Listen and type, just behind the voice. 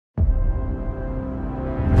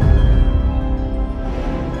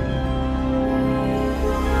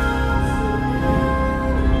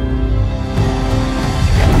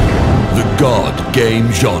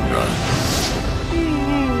game genre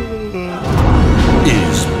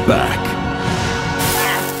is back.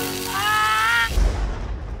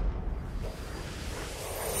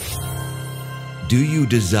 Do you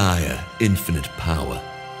desire infinite power?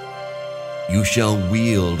 You shall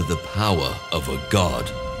wield the power of a god.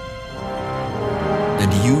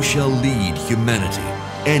 And you shall lead humanity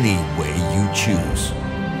any way you choose.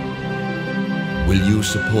 Will you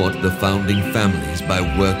support the founding families by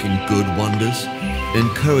working good wonders?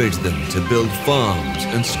 Encourage them to build farms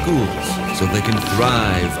and schools so they can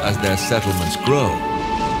thrive as their settlements grow?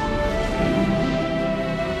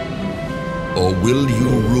 Or will you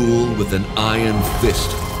rule with an iron fist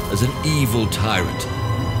as an evil tyrant,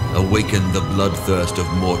 awaken the bloodthirst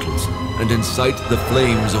of mortals, and incite the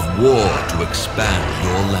flames of war to expand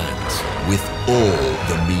your lands with all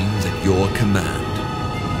the means at your command?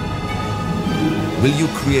 Will you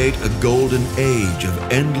create a golden age of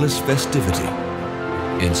endless festivity?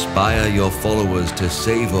 Inspire your followers to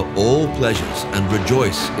savor all pleasures and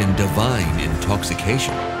rejoice in divine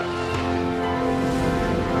intoxication?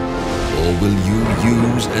 Or will you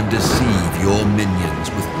use and deceive your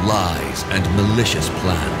minions with lies and malicious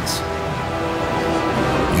plans?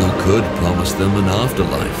 You could promise them an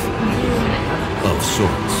afterlife of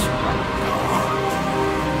sorts.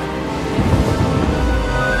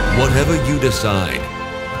 Whatever you decide,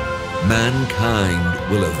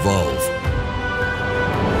 mankind will evolve.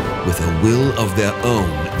 With a will of their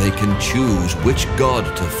own, they can choose which god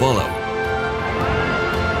to follow.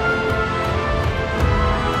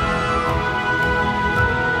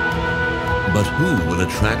 But who will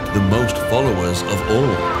attract the most followers of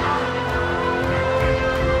all?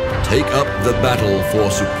 Take up the battle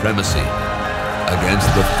for supremacy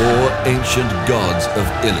against the 4 ancient gods of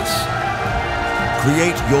Illis.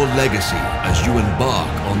 Create your legacy as you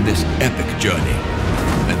embark on this epic journey,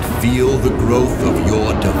 and feel the growth of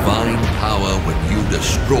your divine power when you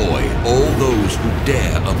destroy all those who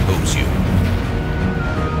dare oppose you.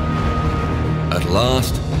 At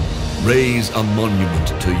last, raise a monument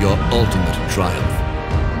to your ultimate triumph.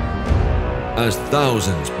 As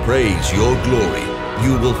thousands praise your glory,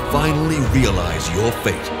 you will finally realize your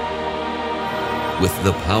fate. With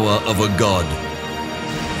the power of a god,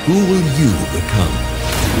 who will you become?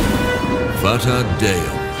 Fata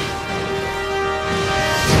Deum.